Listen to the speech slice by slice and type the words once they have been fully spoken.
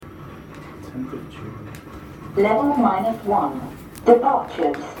Level -1.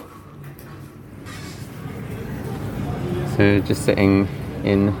 Departures. So just sitting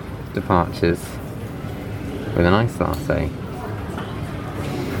in departures with a nice latte,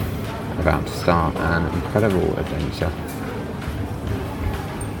 about to start an incredible adventure.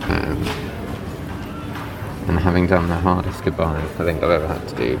 And having done the hardest goodbye I think I've ever had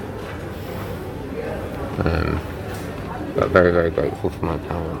to do. But very, very grateful for my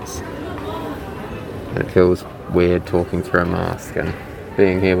parents. And it feels weird talking through a mask and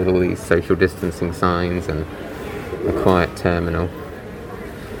being here with all these social distancing signs and a quiet terminal.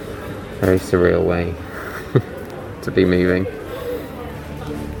 Very surreal way to be moving.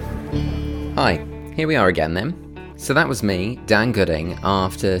 Hi, here we are again then. So that was me, Dan Gooding,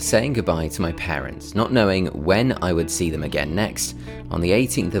 after saying goodbye to my parents, not knowing when I would see them again next, on the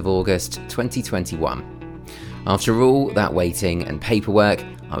 18th of August 2021. After all that waiting and paperwork,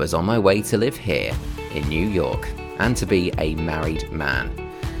 I was on my way to live here in New York and to be a married man.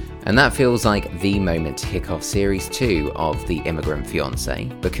 And that feels like the moment to kick off Series 2 of The Immigrant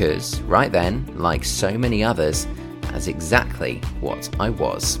Fiancé, because right then, like so many others, that's exactly what I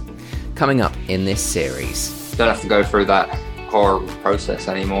was. Coming up in this series. Don't have to go through that horrible process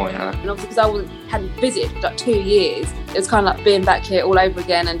anymore, you know. And obviously because I hadn't visited for like 2 years, it was kind of like being back here all over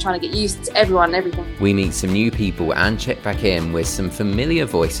again and trying to get used to everyone and everything. We meet some new people and check back in with some familiar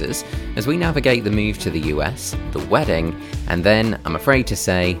voices as we navigate the move to the US, the wedding, and then, I'm afraid to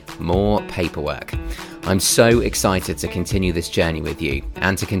say, more paperwork. I'm so excited to continue this journey with you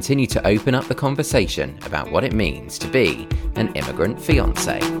and to continue to open up the conversation about what it means to be an immigrant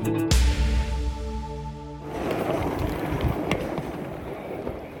fiancé.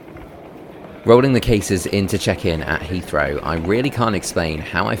 Rolling the cases in to check in at Heathrow, I really can't explain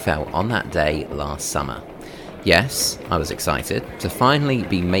how I felt on that day last summer. Yes, I was excited to finally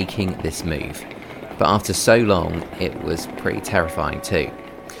be making this move, but after so long, it was pretty terrifying too.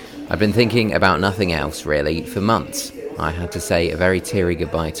 I'd been thinking about nothing else really for months. I had to say a very teary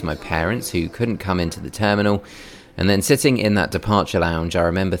goodbye to my parents who couldn't come into the terminal, and then sitting in that departure lounge, I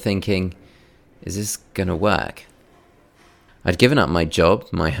remember thinking, is this gonna work? I'd given up my job,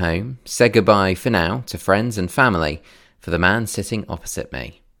 my home, said goodbye for now to friends and family for the man sitting opposite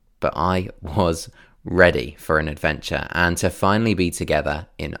me. But I was ready for an adventure and to finally be together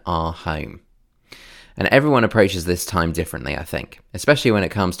in our home. And everyone approaches this time differently, I think, especially when it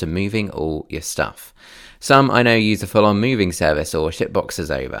comes to moving all your stuff. Some I know use a full-on moving service or ship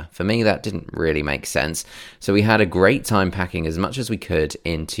boxes over. For me, that didn't really make sense, so we had a great time packing as much as we could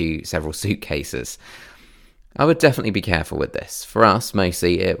into several suitcases. I would definitely be careful with this. For us,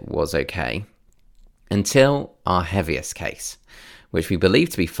 mostly, it was okay. Until our heaviest case, which we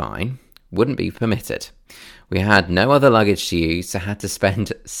believed to be fine, wouldn't be permitted. We had no other luggage to use, so had to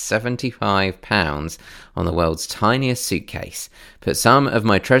spend £75 on the world's tiniest suitcase, put some of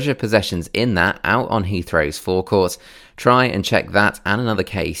my treasured possessions in that out on Heathrow's forecourt, try and check that and another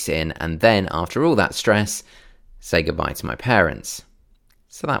case in, and then, after all that stress, say goodbye to my parents.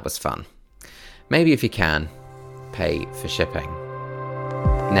 So that was fun. Maybe if you can, pay for shipping.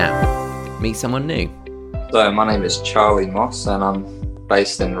 Now, meet someone new. So my name is Charlie Moss and I'm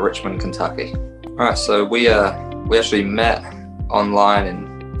based in Richmond, Kentucky. Alright, so we actually met online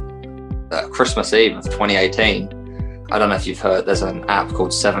in Christmas Eve of 2018. I don't know if you've heard, there's an app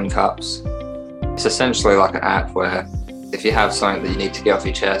called 7 Cups. It's essentially like an app where if you have something that you need to get off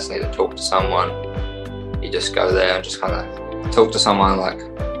your chest, need to talk to someone, you just go there and just kind of talk to someone like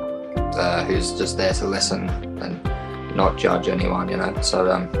who's just there to listen and not judge anyone, you know.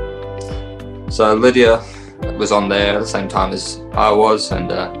 So Lydia was on there at the same time as I was,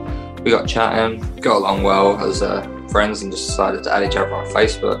 and we got chatting, got along well as friends, and just decided to add each other on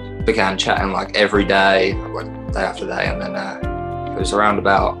Facebook. Began chatting like every day, like day after day, and then it was around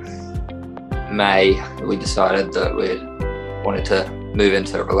about May that we decided that we wanted to move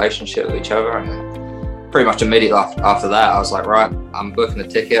into a relationship with each other, and then pretty much immediately after that, I was like, right, I'm booking a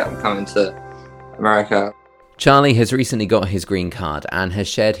ticket, I'm coming to America. Charlie has recently got his green card and has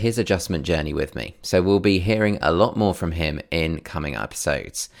shared his adjustment journey with me, so we'll be hearing a lot more from him in coming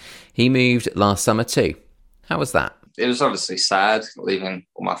episodes. He moved last summer too. How was that? It was obviously sad leaving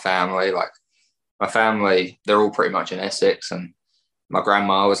all my family. Like, my family, they're all pretty much in Essex, and my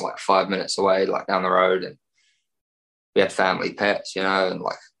grandma was like 5 minutes away, like down the road, and we had family pets, you know, and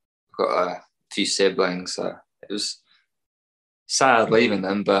like got a few siblings, so it was sad leaving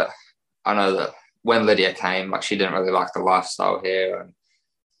them. But I know that when Lydia came, like, she didn't really like the lifestyle here, and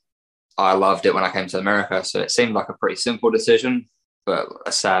I loved it when I came to America, so it seemed like a pretty simple decision. but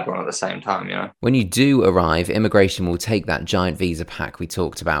a sad one at the same time, you know. When you do arrive, immigration will take that giant visa pack we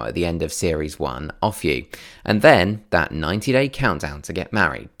talked about at the end of Series 1 off you, and then that 90-day countdown to get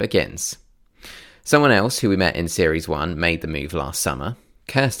married begins. Someone else who we met in Series 1 made the move last summer.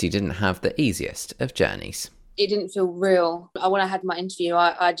 Kirsty didn't have the easiest of journeys. It didn't feel real. When I had my interview,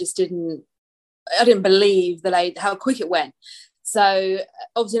 I just didn't believe how quick it went. So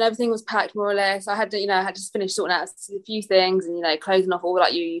obviously everything was packed more or less. I had to just finish sorting out a few things and, closing off all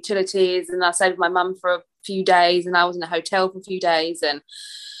like your utilities. And I stayed with my mum for a few days, and I was in a hotel for a few days and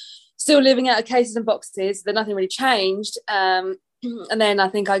still living out of cases and boxes. But nothing really changed. And then I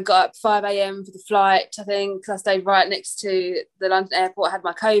think I got up 5 a.m. for the flight, I think, because I stayed right next to the London airport. I had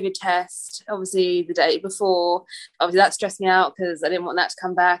my COVID test, obviously, the day before. Obviously, that stressed me out because I didn't want that to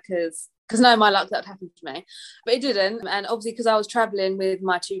come back because no, my luck, that happened to me. But it didn't. And obviously, because I was travelling with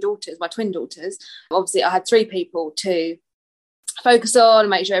my two daughters, my twin daughters, obviously I had 3 people to focus on and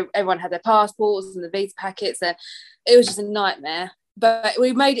make sure everyone had their passports and the visa packets. And it was just a nightmare. But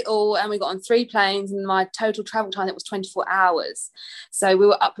we made it all, and we got on 3 planes, and my total travel time, it was 24 hours. So we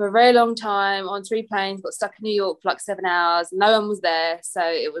were up for a very long time on 3 planes, got stuck in New York for like 7 hours. No one was there. So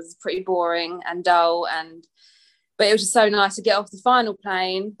it was pretty boring and dull. But it was just so nice to get off the final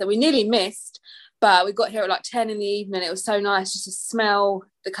plane that we nearly missed. But we got here at like 10 in the evening. It was so nice just to smell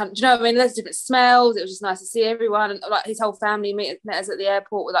the country. Do you know what I mean? There's different smells. It was just nice to see everyone. And like his whole family met us at the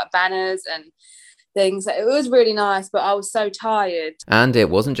airport with like banners and things. It was really nice, but I was so tired. And it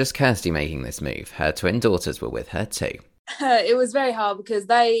wasn't just Kirsty making this move. Her twin daughters were with her too. It was very hard because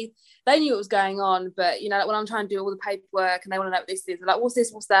they knew what was going on, but like when I'm trying to do all the paperwork and they want to know what this is, they're like, what's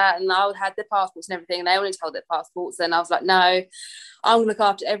this, what's that? And I had their passports and everything, and they only told their passports, and I was like, no, I'm gonna look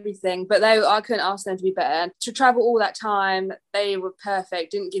after everything. But I couldn't ask them to be better. To travel all that time, they were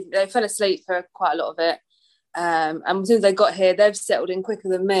perfect. They fell asleep for quite a lot of it. And as soon as they got here, they've settled in quicker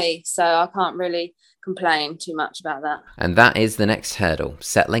than me, so I can't really complain too much about that. And that is the next hurdle,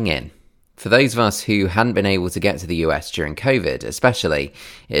 settling in. For those of us who hadn't been able to get to the US during COVID especially,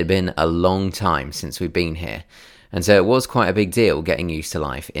 it had been a long time since we'd been here, and so it was quite a big deal getting used to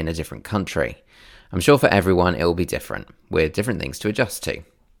life in a different country. I'm sure for everyone it will be different, with different things to adjust to.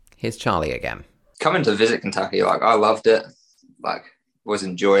 Here's Charlie again. Coming to visit Kentucky, like I loved it, like always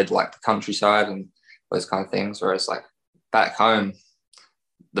enjoyed like the countryside and those kind of things, whereas like back home,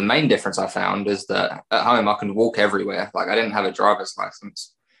 the main difference I found is that at home I can walk everywhere. Like I didn't have a driver's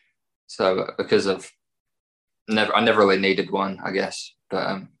license. So because I never really needed one, I guess.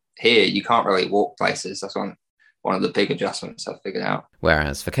 But here you can't really walk places. That's one of the big adjustments I figured out.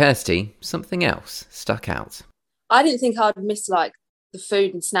 Whereas for Kirsty, something else stuck out. I didn't think I'd miss like the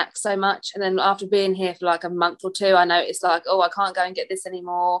food and snacks so much. And then after being here for like a month or 2, I noticed like, I can't go and get this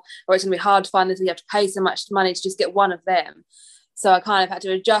anymore, or it's gonna be hard to find this. You have to pay so much money to just get one of them. So I kind of had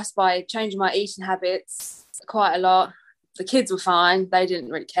to adjust by changing my eating habits quite a lot. The kids were fine. They didn't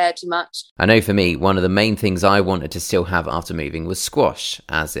really care too much. I know for me, one of the main things I wanted to still have after moving was squash,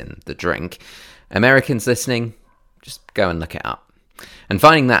 as in the drink. Americans listening, just go and look it up. And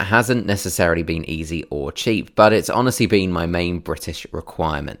finding that hasn't necessarily been easy or cheap, but it's honestly been my main British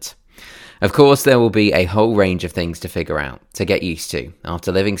requirement. Of course, there will be a whole range of things to figure out, to get used to,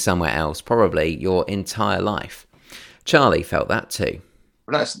 after living somewhere else probably your entire life. Charlie felt that too.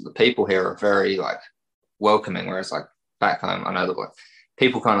 I noticed that the people here are very like welcoming, whereas like back home, I know that like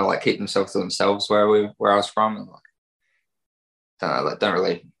people kind of like keep themselves to themselves where I was from, and like don't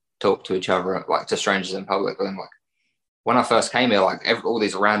really talk to each other like to strangers in public. And like when I first came here, like all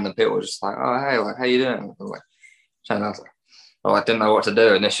these random people were just like, oh hey, like how you doing? And, like, and I was like, oh, I didn't know what to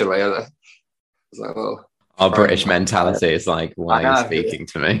do initially. I was like, well, our British mentality is like, why are you speaking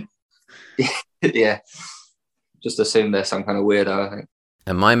to me? Yeah, just assume there's some kind of weirdo, I think.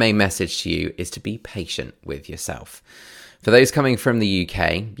 And my main message to you is to be patient with yourself. For those coming from the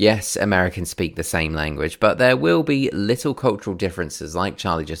UK, yes, Americans speak the same language, but there will be little cultural differences, like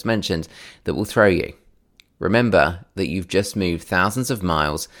Charlie just mentioned, that will throw you. Remember that you've just moved thousands of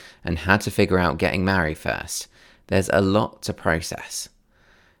miles and had to figure out getting married first. There's a lot to process.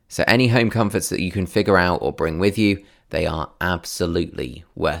 So any home comforts that you can figure out or bring with you, they are absolutely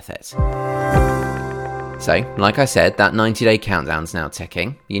worth it. So, like I said, that 90-day countdown's now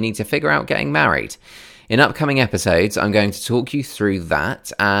ticking. You need to figure out getting married. In upcoming episodes, I'm going to talk you through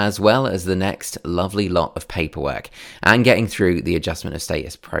that, as well as the next lovely lot of paperwork, and getting through the adjustment of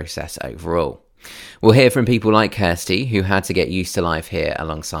status process overall. We'll hear from people like Kirsty, who had to get used to life here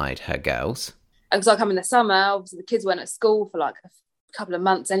alongside her girls. Because I come in the summer, obviously the kids weren't at school for like a couple of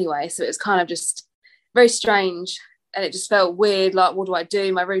months anyway, so it was kind of just very strange. And it just felt weird, like, what do I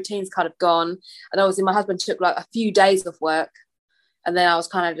do? My routine's kind of gone. And obviously my husband took like a few days off work And then I was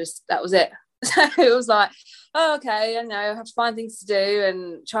kind of just, that was it. So it was like, oh, okay, I know, I have to find things to do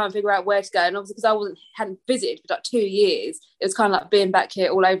and try and figure out where to go. And obviously, because I hadn't visited for like 2 years, it was kind of like being back here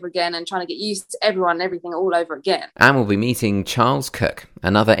all over again and trying to get used to everyone and everything all over again. And we'll be meeting Charles Cook,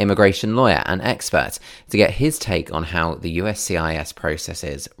 another immigration lawyer and expert, to get his take on how the USCIS process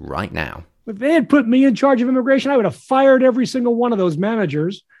is right now. If they had put me in charge of immigration, I would have fired every single one of those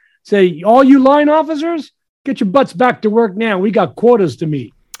managers. Say, all you line officers, get your butts back to work now. We got quotas to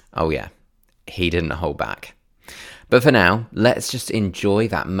meet. Oh yeah, he didn't hold back. But for now, let's just enjoy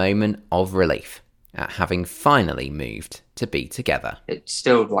that moment of relief at having finally moved to be together. It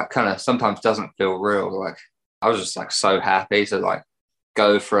still like kind of sometimes doesn't feel real. Like I was just like so happy to like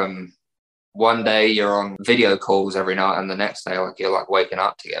go from one day you're on video calls every night and the next day like you're like waking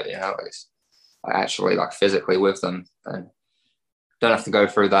up together, you know, it's like actually like physically with them and don't have to go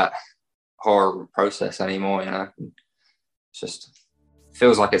through that horrible process anymore, you know. It's just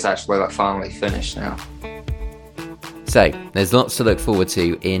feels like it's actually like finally finished now. So, there's lots to look forward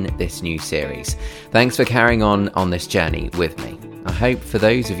to in this new series. Thanks for carrying on this journey with me. I hope for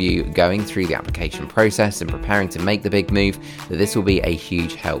those of you going through the application process and preparing to make the big move, that this will be a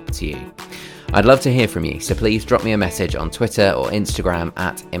huge help to you. I'd love to hear from you, so please drop me a message on Twitter or Instagram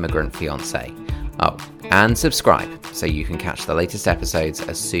at ImmigrantFiancé. Oh, and subscribe so you can catch the latest episodes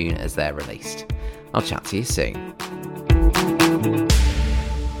as soon as they're released. I'll chat to you soon.